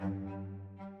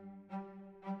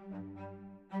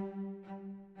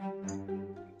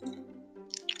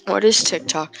What is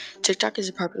TikTok? TikTok is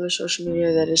a popular social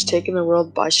media that has taken the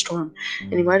world by storm.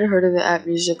 And you might have heard of the app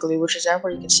Musical.ly, which is an app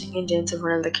where you can sing and dance in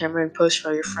front of the camera and post for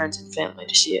all your friends and family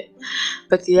to see it.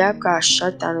 But the app got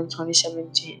shut down in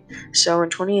 2017. So in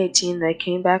 2018, they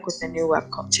came back with a new app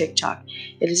called TikTok.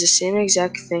 It is the same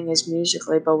exact thing as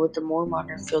Musical.ly, but with a more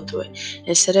modern feel to it.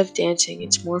 Instead of dancing,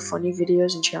 it's more funny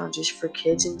videos and challenges for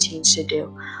kids and teens to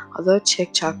do. Although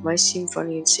TikTok might seem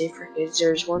funny and safe for kids,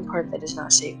 there is one part that is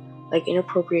not safe, like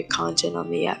inappropriate content on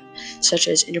the app, such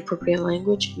as inappropriate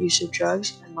language, use of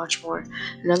drugs, and much more.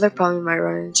 Another problem you might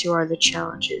run into are the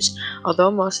challenges.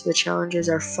 Although most of the challenges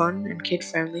are fun and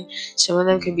kid-friendly, some of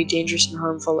them can be dangerous and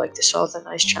harmful, like the salt and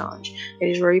ice challenge. It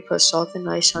is where you put salt and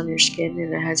ice on your skin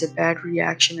and it has a bad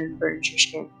reaction and burns your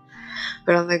skin.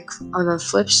 But on the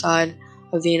flip side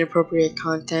of the inappropriate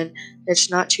content, it's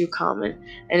not too common.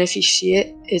 And if you see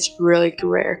it, it's really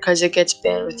rare because it gets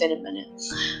banned within a minute.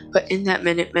 But in that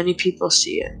minute, many people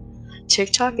see it.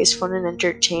 TikTok is fun and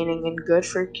entertaining and good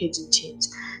for kids and teens.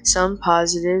 Some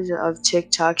positives of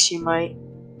TikToks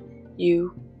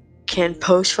you can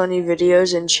post funny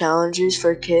videos and challenges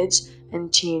for kids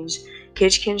and teens.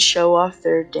 Kids can show off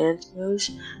their dance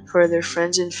moves for their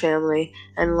friends and family.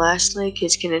 And lastly,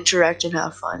 kids can interact and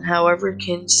have fun. However,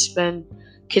 kids can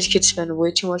spend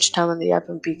way too much time on the app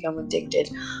and become addicted.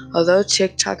 Although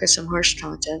TikTok has some harsh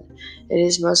content, it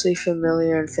is mostly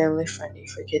familiar and family friendly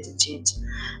for kids and teens.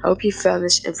 I hope you found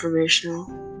this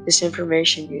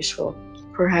information useful.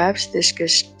 Perhaps this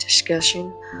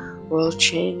discussion will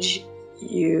change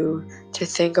you to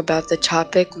think about the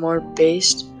topic more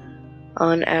based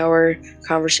on our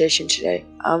conversation today.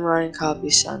 I'm Ryan Copy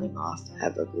signing off.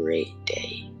 Have a great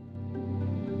day.